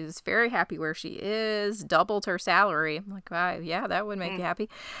 And she's very happy where she is, doubled her salary. I'm like, wow, yeah, that would make you happy.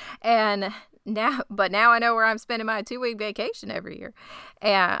 And now I know where I'm spending my 2-week vacation every year.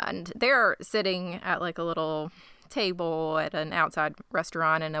 And they're sitting at like a little table at an outside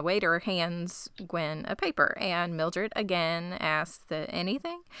restaurant, and a waiter hands Gwen a paper, and Mildred again asks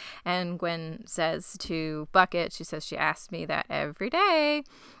anything, and Gwen says to Bucket, she says, she asks me that every day.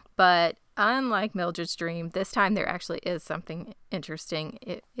 But unlike Mildred's dream, this time there actually is something interesting.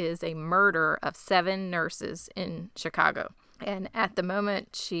 It is a murder of 7 nurses in Chicago. And at the moment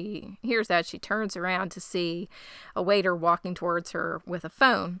she hears that, she turns around to see a waiter walking towards her with a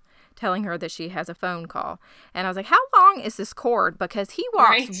phone, telling her that she has a phone call. And I was like, how long is this cord? Because he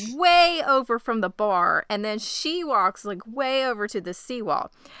walks way over from the bar, and then she walks like way over to the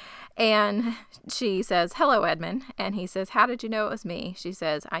seawall. And she says, hello, Edmund. And he says, how did you know it was me? She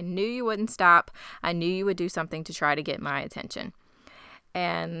says, I knew you wouldn't stop. I knew you would do something to try to get my attention.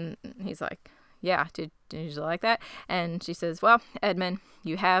 And he's like, yeah, did you like that? And she says, well, Edmund,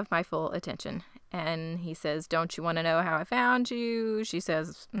 you have my full attention. And he says, don't you want to know how I found you? She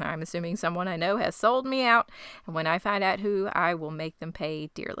says, I'm assuming someone I know has sold me out. And when I find out who, I will make them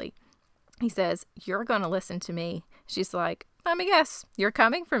pay dearly. He says, you're going to listen to me. She's like, let me guess, you're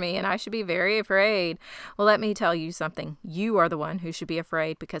coming for me and I should be very afraid. Well, let me tell you something. You are the one who should be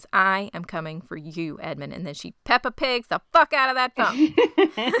afraid, because I am coming for you, Edmund. And then she Peppa Pigs the fuck out of that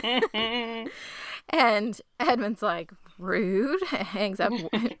phone. And Edmund's like, rude, hangs up,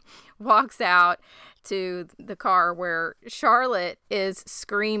 walks out to the car where Charlotte is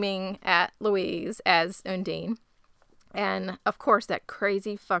screaming at Louise as Undine. And, of course, that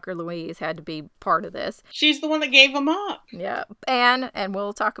crazy fucker Louise had to be part of this. She's the one that gave him up. Yeah. And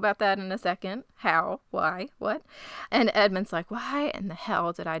we'll talk about that in a second. How? Why? What? And Edmund's like, why in the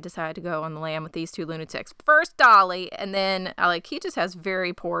hell did I decide to go on the lam with these 2 lunatics? First Dolly, and then, he just has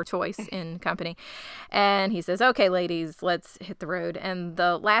very poor choice in company. And he says, okay, ladies, let's hit the road. And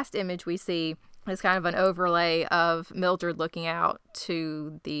the last image we see is kind of an overlay of Mildred looking out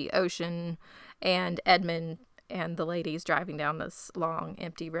to the ocean and Edmund and the ladies driving down this long,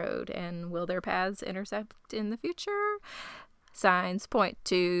 empty road. And will their paths intersect in the future? Signs point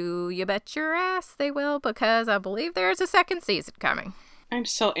to you bet your ass they will, because I believe there's a 2nd season coming. I'm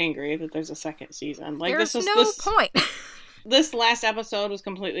so angry that there's a 2nd season. Like, there's no point. This last episode was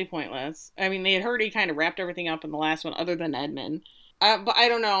completely pointless. I mean, they had already kind of wrapped everything up in the last one, other than Edmund. But I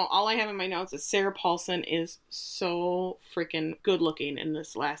don't know. All I have in my notes is Sarah Paulson is so freaking good looking in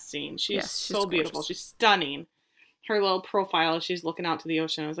this last scene. She's so beautiful. Gorgeous. She's stunning. Her little profile as she's looking out to the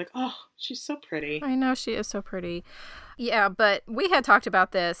ocean. I was like, oh, she's so pretty. I know, she is so pretty. Yeah, but we had talked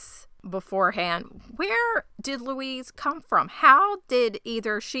about this beforehand. Where did Louise come from? How did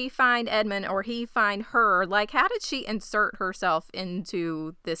either she find Edmund or he find her? Like, how did she insert herself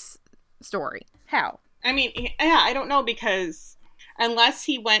into this story? How? I mean, yeah, I don't know, because unless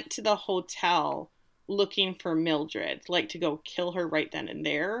he went to the hotel looking for Mildred, like to go kill her right then and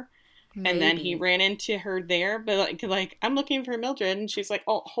there. Maybe. And then he ran into her there, but like, I'm looking for Mildred, and she's like,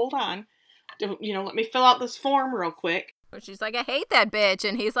 oh, hold on. Let me fill out this form real quick. She's like, I hate that bitch.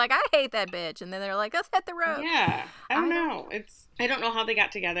 And he's like, I hate that bitch. And then they're like, let's hit the road. Yeah. I don't know. I don't know how they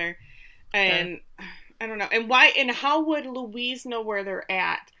got together. And I don't know. And why, and how would Louise know where they're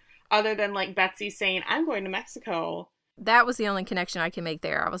at, other than like Betsy saying, I'm going to Mexico? That was the only connection I can make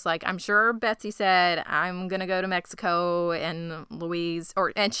there. I was like, I'm sure Betsy said, I'm going to go to Mexico, and Louise,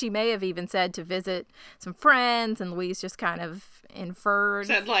 and she may have even said to visit some friends, and Louise just kind of inferred.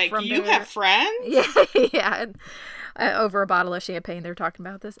 Said like, you have friends? Yeah. Over a bottle of champagne, they're talking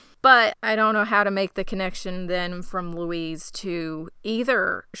about this. But I don't know how to make the connection then from Louise to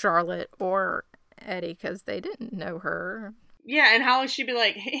either Charlotte or Eddie, because they didn't know her. Yeah, and how would she be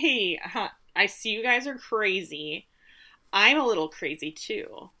like, hey, I see you guys are crazy. I'm a little crazy,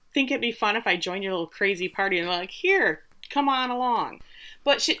 too. Think it'd be fun if I joined your little crazy party, and they're like, here, come on along.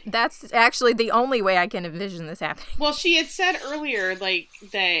 But that's actually the only way I can envision this happening. Well, she had said earlier, like,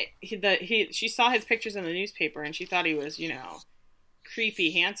 that she saw his pictures in the newspaper, and she thought he was,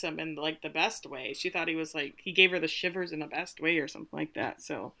 creepy, handsome in, like, the best way. She thought he was, like, he gave her the shivers in the best way or something like that.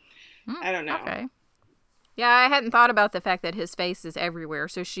 So, I don't know. Okay. Yeah, I hadn't thought about the fact that his face is everywhere,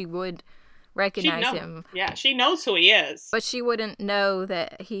 so she would recognize him. Yeah, she knows who he is. But she wouldn't know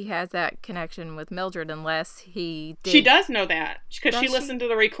that he has that connection with Mildred unless he did. She does know that because she listened to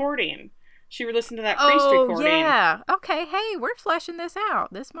the recording. She listened to that priest recording. Oh, yeah. Okay, hey, we're fleshing this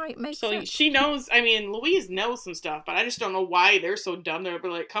out. This might make sense. So she knows, I mean, Louise knows some stuff, but I just don't know why they're so dumb. They'll be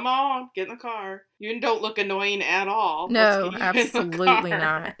like, come on, get in the car. You don't look annoying at all. No, absolutely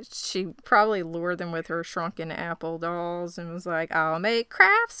not. She probably lured them with her shrunken apple dolls and was like, I'll make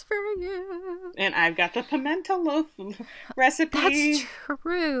crafts for you. And I've got the pimento loaf recipe. That's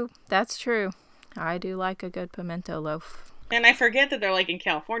true. That's true. I do like a good pimento loaf. And I forget that they're like in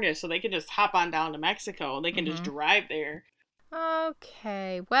California, so they can just hop on down to Mexico. They can just drive there.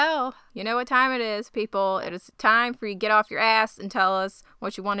 Okay, well, you know what time it is, people. It is time for you to get off your ass and tell us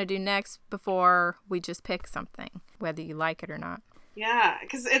what you want to do next before we just pick something, whether you like it or not. Yeah,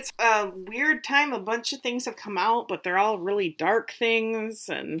 because it's a weird time. A bunch of things have come out, but they're all really dark things,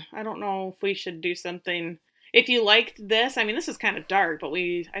 and I don't know if we should do something. If you liked this, I mean, this is kind of dark, but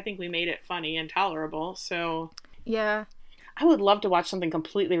I think we made it funny and tolerable, so... Yeah. I would love to watch something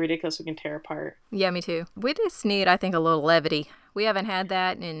completely ridiculous we can tear apart. Yeah, me too. We just need, I think, a little levity. We haven't had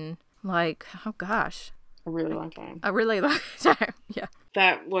that in, like, oh gosh. A really long time. A really long time, yeah.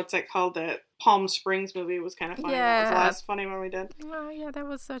 That, what's it called? That Palm Springs movie was kind of funny. Yeah. That was the last funny one we did. Oh, yeah, that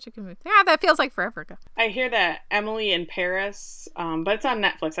was such a good movie. Yeah, that feels like forever ago. I hear that Emily in Paris, but it's on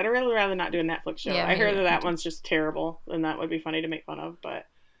Netflix. I'd really rather not do a Netflix show. Yeah, I heard that one's just terrible, and that would be funny to make fun of, but...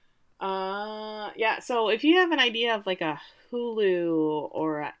 yeah, so if you have an idea of like a Hulu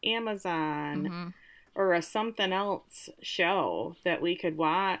or a Amazon or a something else show that we could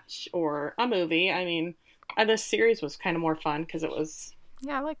watch or a movie, I mean, this series was kind of more fun because it was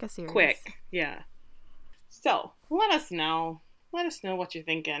I like a series. Quick, yeah. So let us know. Let us know what you're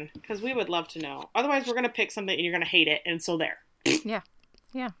thinking because we would love to know. Otherwise, we're gonna pick something and you're gonna hate it, and so there.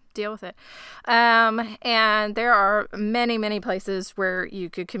 Yeah, deal with it. And there are many, many places where you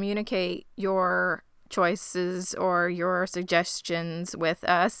could communicate your choices or your suggestions with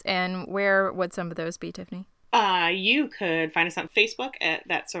us. And where would some of those be, Tiffany? You could find us on Facebook at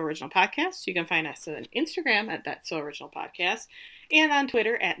That's So Original Podcast. You can find us on Instagram at That's So Original Podcast. And on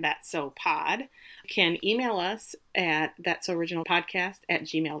Twitter at That's So Pod. You can email us at That's So Original Podcast at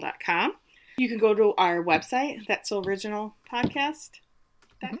gmail.com. You can go to our website, That's So Original Podcast.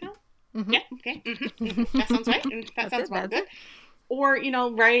 Mm-hmm. Yeah, okay. That sounds right. That sounds more good. Or,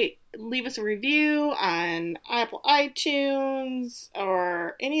 leave us a review on Apple iTunes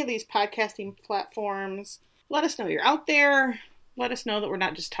or any of these podcasting platforms. Let us know you're out there. Let us know that we're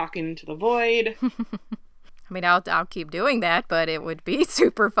not just talking into the void. I mean, I'll keep doing that, but it would be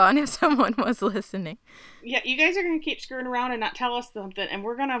super fun if someone was listening. Yeah, you guys are going to keep screwing around and not tell us something, and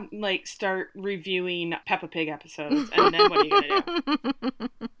we're going to, start reviewing Peppa Pig episodes, and then what are you going to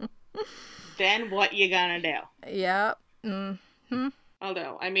do? Then what you going to do? Yep. Mm-hmm.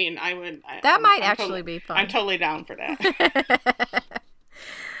 Although, I mean, That might actually be fun. I'm totally down for that.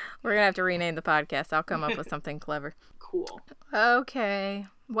 We're going to have to rename the podcast. I'll come up with something clever. Cool. Okay.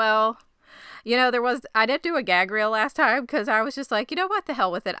 Well... I did do a gag reel last time because I was just like, what the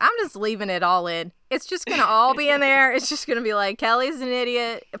hell with it? I'm just leaving it all in. It's just going to all be in there. It's just going to be like, Kelly's an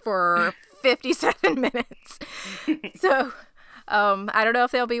idiot for 57 minutes. So, I don't know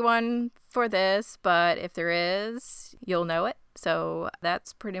if there'll be one for this, but if there is, you'll know it. So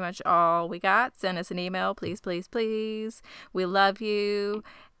that's pretty much all we got. Send us an email, please, please, please. We love you,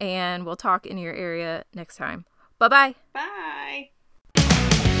 and we'll talk in your area next time. Bye-bye. Bye.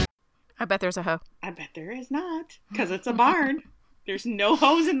 I bet there's a hoe. I bet there is not, because it's a barn. There's no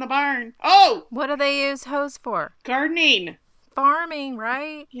hose in the barn. Oh! What do they use hose for? Gardening. Farming,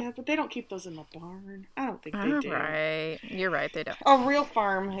 right? Yeah, but they don't keep those in the barn. I don't think they do. Right. You're right, they don't. A real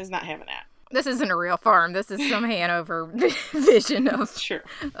farm is not having that. This isn't a real farm. This is some Hanover vision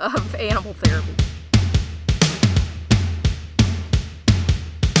of animal therapy.